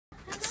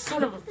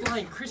Son of a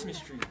flying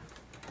Christmas tree.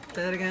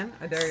 Say that again.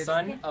 I dare you.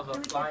 Son of a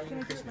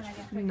flying Christmas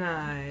tree.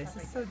 Nice.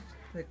 It's so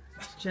like,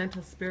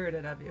 gentle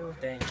spirited of you.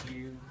 Thank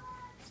you.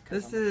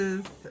 This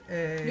is You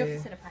have to a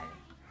sit up higher.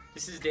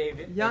 This is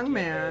David, Young aka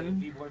man.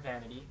 V-Boy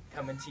Vanity,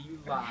 coming to you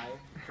live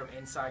from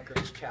inside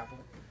Grace Chapel.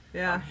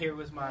 yeah, I'm here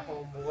with my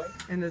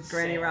homeboy in this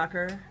granny Sam.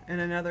 rocker and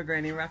another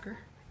granny rocker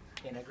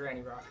in a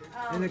granny rocker.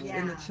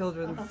 in the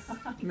children's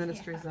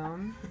ministry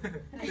zone.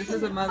 This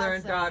is a mother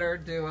and daughter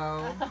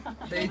duo.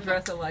 They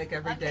dress alike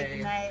every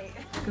day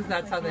because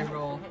that's how they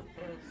roll.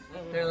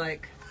 They're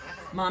like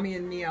mommy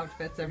and me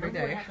outfits every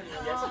day.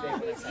 Yesterday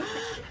when I said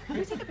Can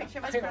you take a picture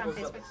of us for on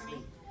Facebook for me?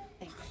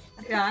 Thanks.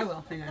 Yeah, I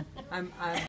will. Hang on. I'm